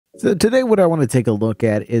So today what I want to take a look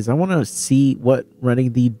at is I want to see what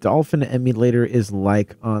running the Dolphin emulator is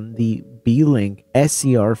like on the Beelink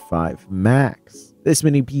SER5 Max. This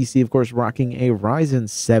mini PC, of course, rocking a Ryzen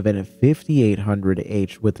 7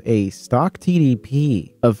 5800H with a stock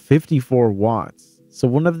TDP of 54 watts. So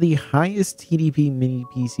one of the highest TDP mini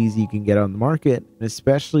PCs you can get on the market,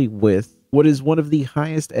 especially with what is one of the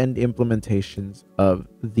highest end implementations of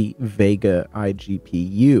the Vega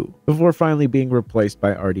iGPU, before finally being replaced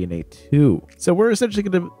by RDNA 2. So we're essentially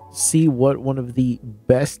going to see what one of the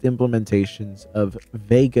best implementations of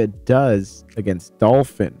Vega does against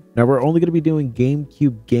Dolphin. Now, we're only going to be doing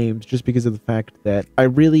GameCube games just because of the fact that I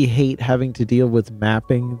really hate having to deal with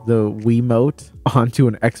mapping the Wiimote onto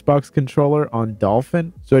an Xbox controller on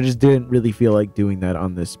Dolphin, so I just didn't really feel like doing that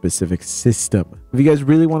on this specific system. If you guys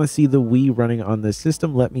really want to see the Wii running on this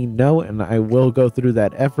system, let me know, and I will go through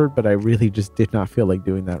that effort, but I really just did not feel like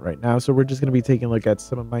doing that right now, so we're just going to be taking a look at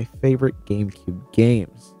some of my favorite GameCube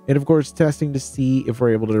games. And of course, testing to see if we're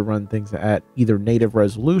able to run things at either native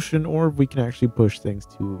resolution or if we can actually push things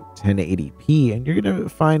to 1080p. And you're going to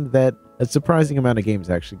find that a surprising amount of games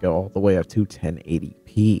actually go all the way up to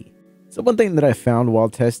 1080p. So one thing that I found while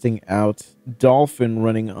testing out Dolphin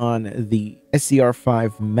running on the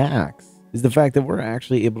SER5 Max is the fact that we're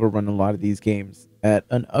actually able to run a lot of these games at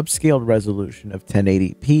an upscaled resolution of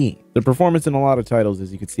 1080p. The performance in a lot of titles,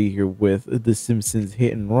 as you can see here with the Simpsons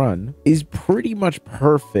Hit and Run, is pretty much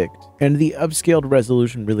perfect, and the upscaled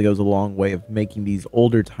resolution really goes a long way of making these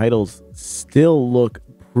older titles still look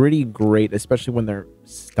pretty great, especially when they're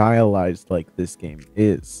stylized like this game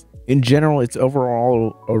is. In general, it's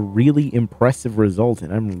overall a really impressive result,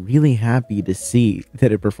 and I'm really happy to see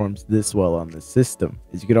that it performs this well on the system.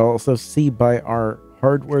 As you can also see by our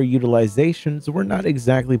hardware utilizations, we're not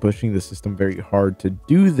exactly pushing the system very hard to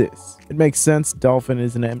do this. It makes sense. Dolphin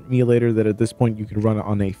is an emulator that at this point you can run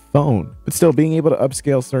on a phone, but still being able to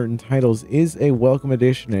upscale certain titles is a welcome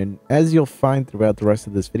addition, and as you'll find throughout the rest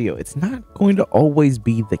of this video, it's not going to always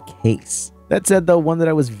be the case. That said, though, one that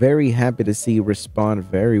I was very happy to see respond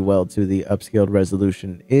very well to the upscaled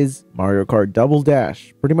resolution is Mario Kart Double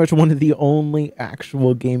Dash. Pretty much one of the only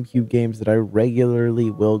actual GameCube games that I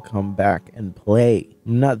regularly will come back and play.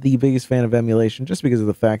 I'm not the biggest fan of emulation just because of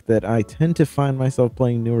the fact that I tend to find myself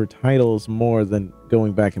playing newer titles more than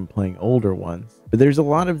going back and playing older ones. But there's a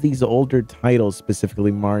lot of these older titles,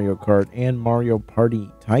 specifically Mario Kart and Mario Party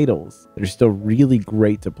titles, that are still really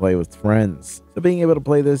great to play with friends. So being able to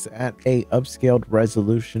play this at a upscaled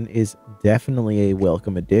resolution is definitely a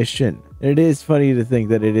welcome addition. And it is funny to think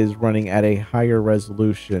that it is running at a higher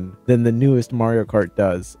resolution than the newest Mario Kart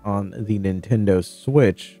does on the Nintendo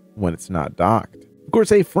Switch when it's not docked. Of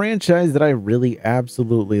course, a franchise that I really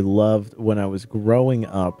absolutely loved when I was growing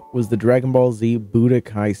up was the Dragon Ball Z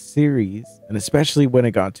Budokai series, and especially when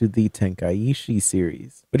it got to the Tenkaichi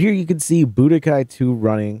series. But here you can see Budokai 2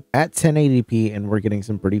 running at 1080p, and we're getting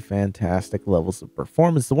some pretty fantastic levels of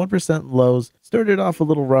performance. The 1% lows started off a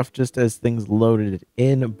little rough just as things loaded it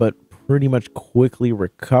in, but pretty much quickly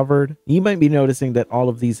recovered. You might be noticing that all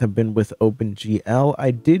of these have been with OpenGL.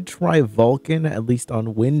 I did try Vulkan, at least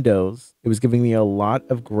on Windows. It was giving me a lot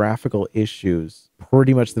of graphical issues,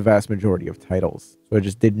 pretty much the vast majority of titles. So I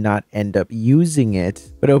just did not end up using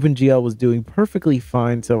it, but OpenGL was doing perfectly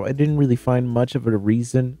fine, so I didn't really find much of a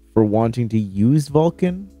reason for wanting to use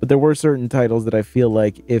Vulkan. But there were certain titles that I feel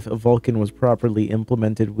like if Vulkan was properly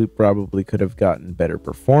implemented, we probably could have gotten better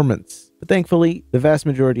performance. But thankfully, the vast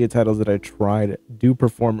majority of titles that I tried do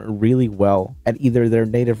perform really well at either their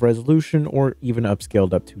native resolution or even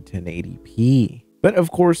upscaled up to 1080p. But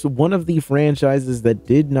of course, one of the franchises that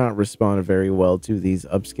did not respond very well to these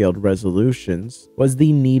upscaled resolutions was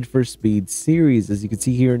the Need for Speed series. As you can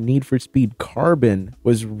see here, Need for Speed Carbon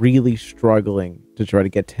was really struggling to try to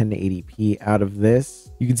get 1080p out of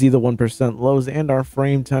this. You can see the 1% lows, and our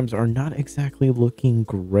frame times are not exactly looking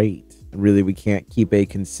great. And really, we can't keep a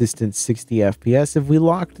consistent 60 FPS. If we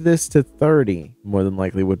locked this to 30, more than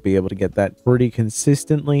likely would be able to get that pretty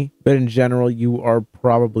consistently. But in general, you are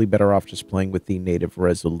probably better off just playing with the native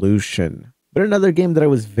resolution. But another game that I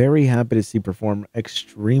was very happy to see perform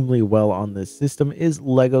extremely well on this system is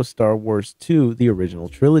LEGO Star Wars 2, the original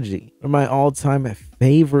trilogy. One of my all-time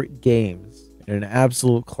favorite games, an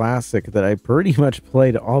absolute classic that I pretty much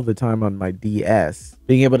played all the time on my DS.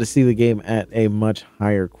 Being able to see the game at a much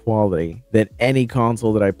higher quality than any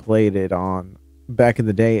console that I played it on back in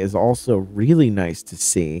the day is also really nice to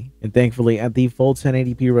see. And thankfully, at the full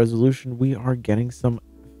 1080p resolution, we are getting some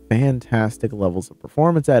fantastic levels of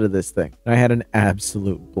performance out of this thing. I had an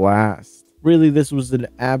absolute blast. Really, this was an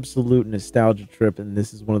absolute nostalgia trip, and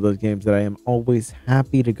this is one of those games that I am always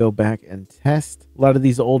happy to go back and test. A lot of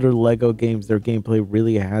these older Lego games, their gameplay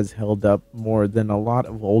really has held up more than a lot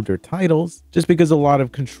of older titles, just because a lot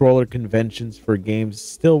of controller conventions for games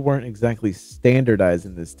still weren't exactly standardized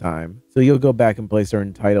in this time. So you'll go back and play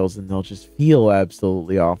certain titles and they'll just feel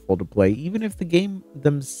absolutely awful to play, even if the game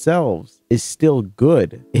themselves is still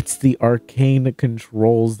good. It's the arcane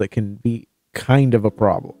controls that can be kind of a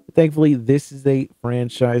problem. Thankfully, this is a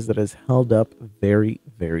franchise that has held up very,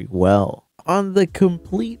 very well. On the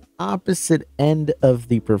complete opposite end of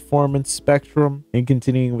the performance spectrum, and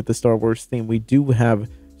continuing with the Star Wars theme, we do have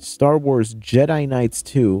Star Wars Jedi Knights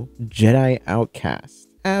 2 Jedi Outcast.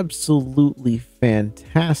 Absolutely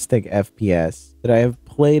fantastic FPS that I have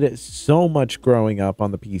played so much growing up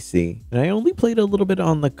on the PC, and I only played a little bit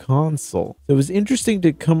on the console. So it was interesting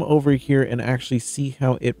to come over here and actually see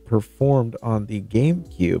how it performed on the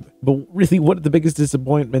GameCube. But really, one of the biggest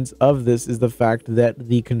disappointments of this is the fact that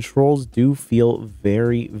the controls do feel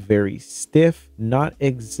very, very stiff, not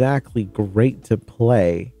exactly great to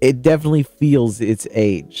play. It definitely feels its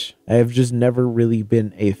age. I have just never really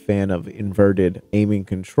been a fan of inverted aiming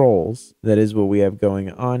controls. That is what we have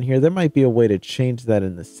going on here. There might be a way to change that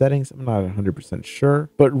in the settings. I'm not 100% sure,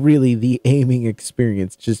 but really the aiming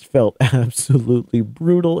experience just felt absolutely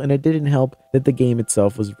brutal, and it didn't help that the game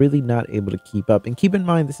itself was really not able to keep up. And keep in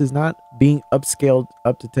mind, this is not being upscaled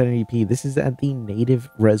up to 1080p. This is at the native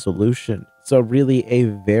resolution. So really a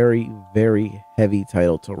very, very heavy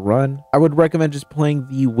title to run. I would recommend just playing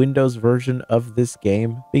the Windows version of this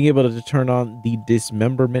game. Being able to turn on the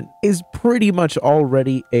dismemberment is pretty much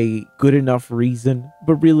already a good enough reason,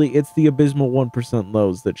 but really it's the abysmal 1%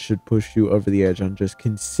 lows that should push you over the edge on just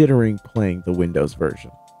considering playing the Windows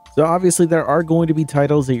version. So obviously there are going to be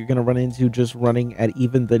titles that you're going to run into just running at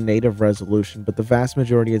even the native resolution, but the vast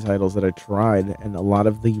majority of titles that I tried, and a lot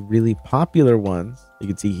of the really popular ones, you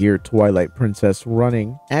can see here Twilight Princess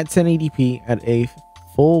running at 1080p at a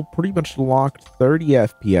full, pretty much locked 30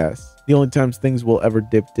 FPS. The only times things will ever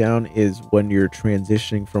dip down is when you're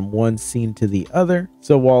transitioning from one scene to the other.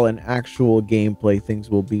 So while in actual gameplay, things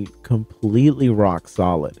will be completely rock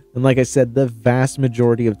solid. And like I said, the vast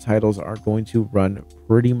majority of titles are going to run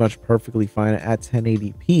pretty much perfectly fine at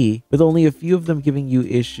 1080p, with only a few of them giving you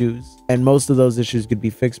issues. And most of those issues could be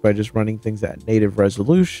fixed by just running things at native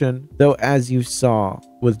resolution. Though, as you saw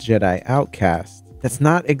with Jedi Outcast, that's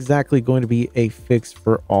not exactly going to be a fix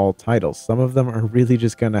for all titles. Some of them are really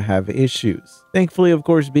just going to have issues. Thankfully, of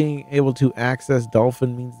course, being able to access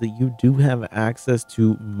Dolphin means that you do have access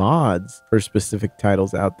to mods for specific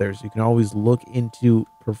titles out there. So you can always look into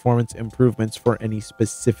performance improvements for any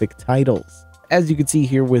specific titles. As you can see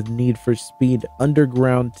here with Need for Speed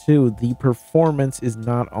Underground 2, the performance is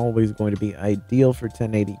not always going to be ideal for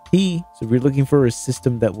 1080p. So if you're looking for a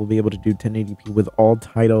system that will be able to do 1080p with all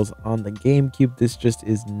titles on the GameCube, this just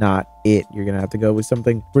is not it. You're going to have to go with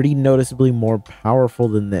something pretty noticeably more powerful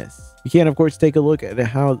than this. You can, of course, take a look at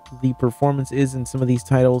how the performance is in some of these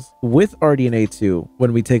titles with RDNA 2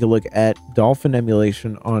 when we take a look at Dolphin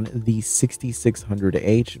emulation on the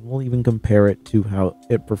 6600H. We'll even compare it to how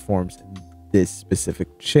it performs in this specific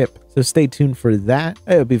chip. So stay tuned for that.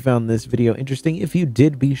 I hope you found this video interesting. If you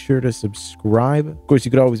did, be sure to subscribe. Of course,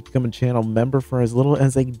 you could always become a channel member for as little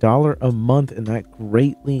as $1 a month, and that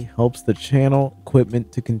greatly helps the channel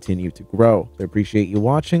equipment to continue to grow. So I appreciate you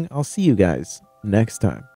watching. I'll see you guys next time.